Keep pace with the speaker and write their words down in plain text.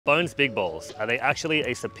Bones Big Balls, are they actually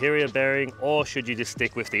a superior bearing, or should you just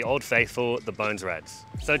stick with the old faithful, the Bones Reds?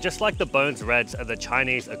 So just like the Bones Reds are the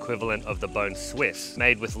Chinese equivalent of the Bones Swiss,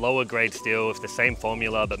 made with lower grade steel with the same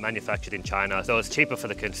formula but manufactured in China, so it's cheaper for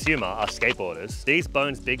the consumer, us skateboarders. These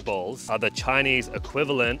Bones Big Balls are the Chinese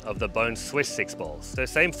equivalent of the Bones Swiss 6 balls. So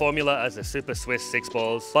same formula as the Super Swiss 6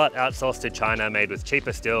 balls, but outsourced to China, made with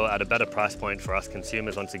cheaper steel at a better price point for us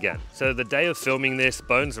consumers once again. So the day of filming this,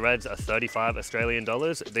 Bones Reds are 35 Australian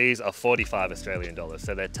dollars. These are 45 Australian dollars,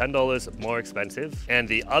 so they're $10 more expensive. And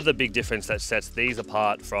the other big difference that sets these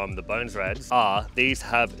apart from the Bones Reds are these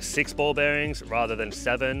have 6 ball bearings rather than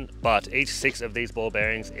 7, but each 6 of these ball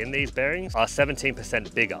bearings in these bearings are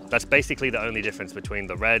 17% bigger. That's basically the only difference between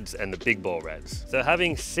the Reds and the big ball Reds. So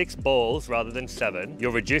having 6 balls rather than 7,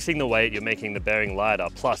 you're reducing the weight, you're making the bearing lighter,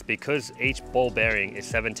 plus because each ball bearing is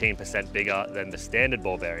 17% bigger than the standard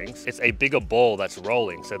ball bearings, it's a bigger ball that's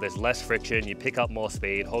rolling, so there's less friction, you pick up more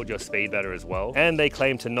speed, hold your speed better as well. And they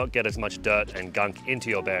claim to not get as much dirt and gunk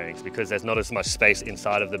into your bearings because there's not as much space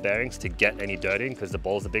inside of the bearings to get any dirt in because the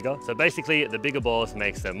balls are bigger. So basically the bigger balls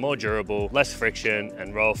makes them more durable, less friction,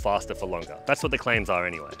 and roll faster for longer. That's what the claims are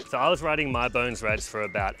anyway. So I was riding my Bones Reds for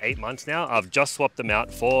about 8 months now. I've just swapped them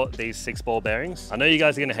out for these 6 ball bearings. I know you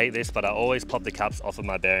guys are gonna hate this, but I always pop the caps off of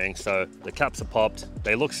my bearings. So the caps are popped.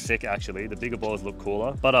 They look sick actually. The bigger balls look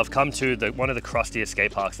cooler. But I've come to one of the crustiest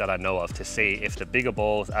skate parks that I know of to see if the bigger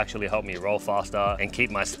balls actually help me roll faster and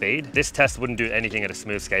keep my speed. This test wouldn't do anything at a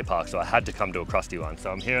smooth skate park, so I had to come to a crusty one.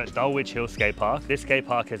 So I'm here at Dulwich Hill Skate Park. This skate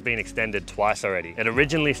park has been extended twice already. It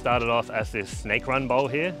originally started off as this snake run bowl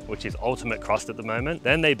here, which is ultimate crust at the moment.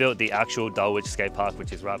 Then they built the actual Dulwich Skate Park,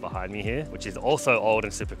 which is right behind me here, which is also old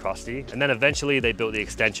and super crusty. And then eventually they built the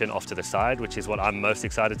extension off to the side, which is what I'm most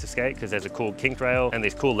excited to skate because there's a cool kink rail and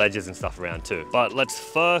these cool ledges and stuff around too. But let's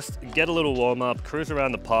first get a little warm up, cruise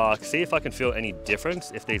around the park, see if I can feel any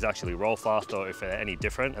difference, if these actually roll fast or if they're any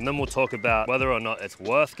different. And then we'll talk about whether or not it's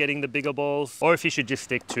worth getting the bigger balls or if you should just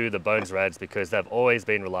stick to the Bones Reds because they've always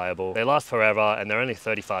been reliable. They last forever and they're only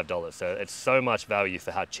 $35, so it's so much value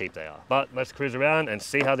for how cheap they are. But let's cruise around and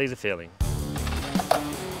see how these are feeling.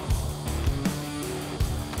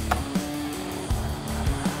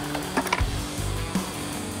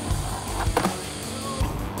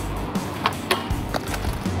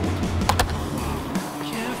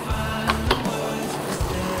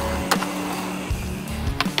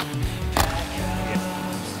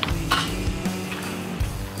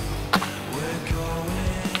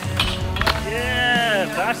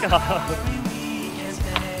 Back up.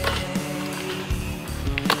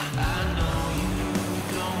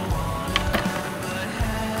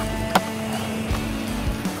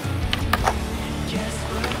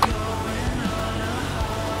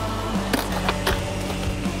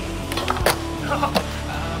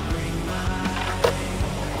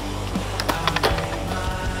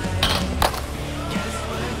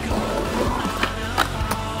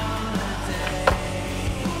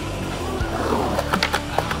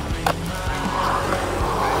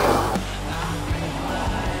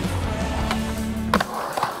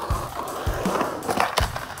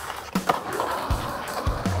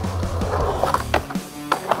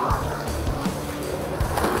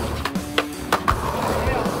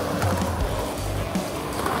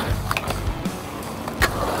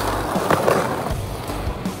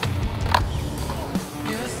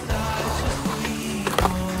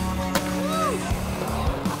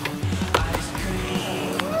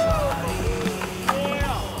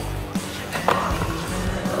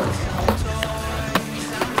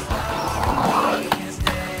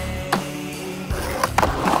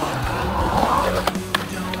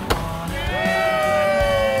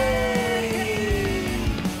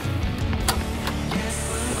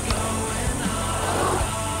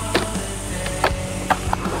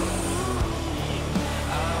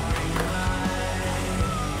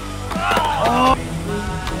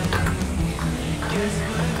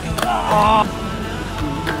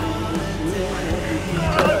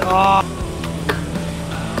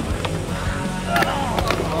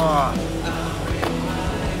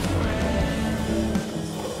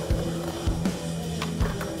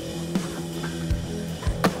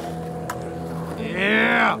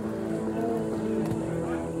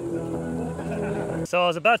 So I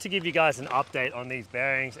was about to give you guys an update on these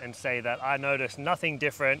bearings and say that I noticed nothing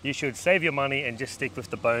different. You should save your money and just stick with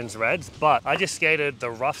the Bones Reds. But I just skated the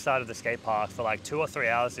rough side of the skate park for like 2 or 3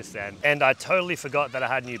 hours just then, and I totally forgot that I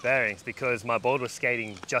had new bearings because my board was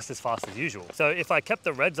skating just as fast as usual. So if I kept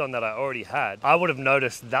the Reds on that I already had, I would have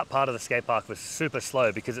noticed that part of the skate park was super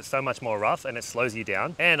slow because it's so much more rough and it slows you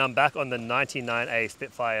down. And I'm back on the 99A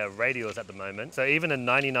Spitfire radials at the moment. So even a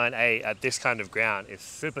 99A at this kind of ground is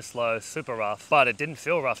super slow, super rough, but it didn't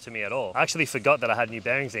feel rough to me at all. I actually forgot that I had new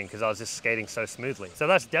bearings in because I was just skating so smoothly. So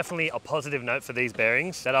that's definitely a positive note for these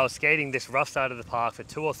bearings, that I was skating this rough side of the park for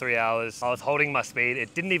 2 or 3 hours. I was holding my speed.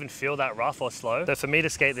 It didn't even feel that rough or slow. So for me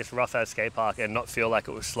to skate this rough ass skate park and not feel like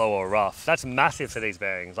it was slow or rough, that's massive for these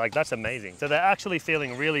bearings. Like, that's amazing. So they're actually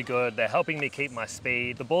feeling really good. They're helping me keep my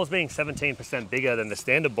speed. The balls being 17% bigger than the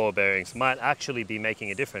standard ball bearings might actually be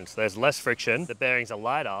making a difference. There's less friction, the bearings are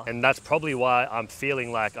lighter, and that's probably why I'm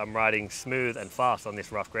feeling like I'm riding smooth and fast on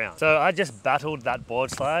this rough ground. So I just battled that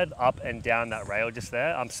board slide up and down that rail just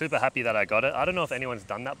there. I'm super happy that I got it. I don't know if anyone's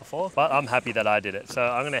done that before, but I'm happy that I did it. So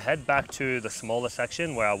I'm gonna head back to the smaller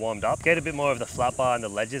section where I warmed up, get a bit more of the flat bar and the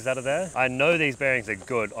ledges out of there. I know these bearings are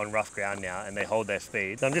good on rough ground now and they hold their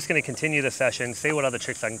speed. So I'm just gonna continue the session, see what other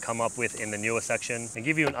tricks I can come up with in the newer section, and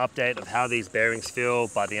give you an update of how these bearings feel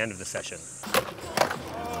by the end of the session.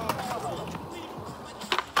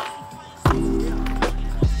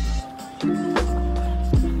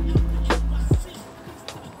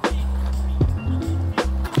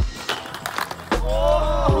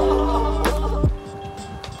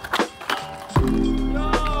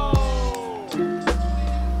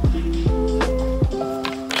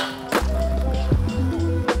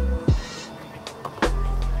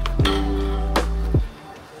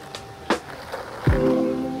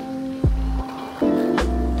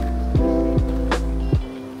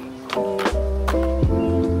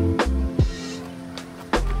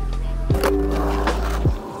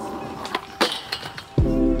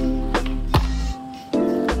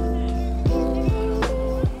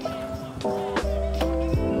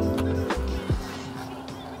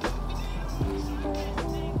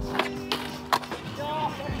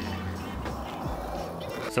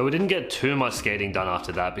 So we didn't get too much skating done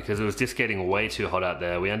after that because it was just getting way too hot out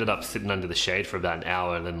there. We ended up sitting under the shade for about an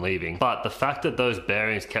hour and then leaving. But the fact that those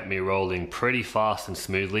bearings kept me rolling pretty fast and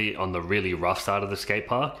smoothly on the really rough side of the skate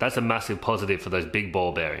park, that's a massive positive for those big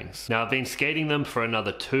ball bearings. Now I've been skating them for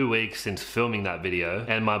another 2 weeks since filming that video,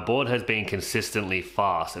 and my board has been consistently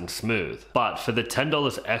fast and smooth. But for the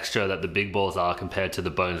 $10 extra that the big balls are compared to the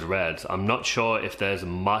Bones Reds, I'm not sure if there's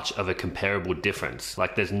much of a comparable difference.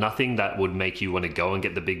 Like, there's nothing that would make you want to go and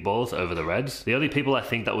get the big balls over the Reds. The only people I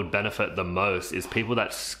think that would benefit the most is people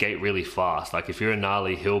that skate really fast. Like if you're a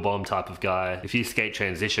gnarly hill bomb type of guy, if you skate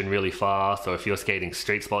transition really fast, or if you're skating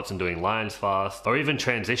street spots and doing lines fast, or even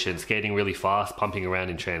transition, skating really fast, pumping around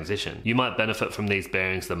in transition, you might benefit from these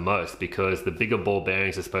bearings the most because the bigger ball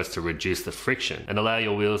bearings are supposed to reduce the friction and allow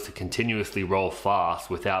your wheels to continuously roll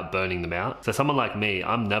fast without burning them out. So someone like me,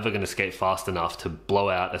 I'm never going to skate fast enough to blow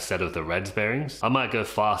out a set of the Reds bearings. I might go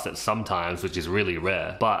fast at some times, which is really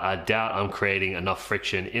rare, but I doubt I'm creating enough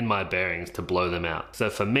friction in my bearings to blow them out. So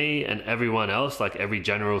for me and everyone else, like every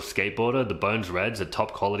general skateboarder, the Bones Reds are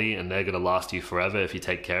top quality and they're going to last you forever if you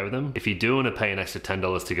take care of them. If you do want to pay an extra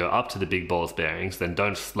 $10 to go up to the big balls bearings, then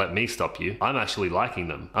don't let me stop you. I'm actually liking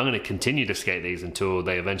them. I'm going to continue to skate these until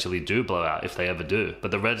they eventually do blow out, if they ever do.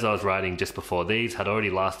 But the Reds I was riding just before these had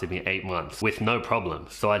already lasted me 8 months with no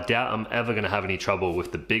problems. So I doubt I'm ever going to have any trouble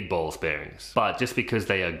with the big balls bearings. But just because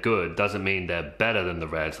they are good doesn't mean they're better than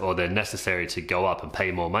the Reds or they're necessary to go up and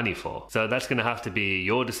pay more money for. So that's going to have to be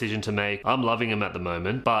your decision to make. I'm loving them at the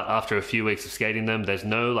moment, but after a few weeks of skating them, there's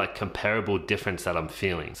no like comparable difference that I'm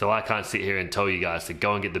feeling. So I can't sit here and tell you guys to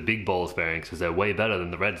go and get the big balls bearings because they're way better than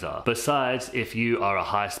the Reds are. Besides, if you are a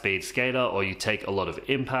high speed skater or you take a lot of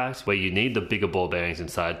impact where you need the bigger ball bearings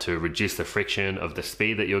inside to reduce the friction of the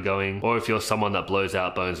speed that you're going, or if you're someone that blows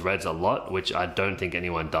out Bones Reds a lot, which I don't think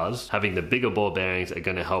anyone does, having the bigger ball bearings are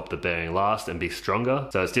going to help the bearing last and be stronger.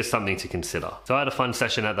 So it's just something to consider. So I had a fun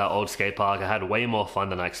session at that old skate park. I had way more fun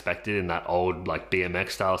than I expected in that old like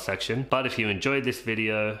BMX style section. But if you enjoyed this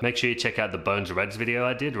video, make sure you check out the Bones Reds video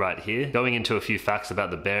I did right here, going into a few facts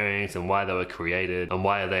about the bearings and why they were created and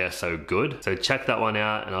why they are so good. So check that one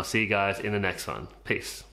out and I'll see you guys in the next one. Peace.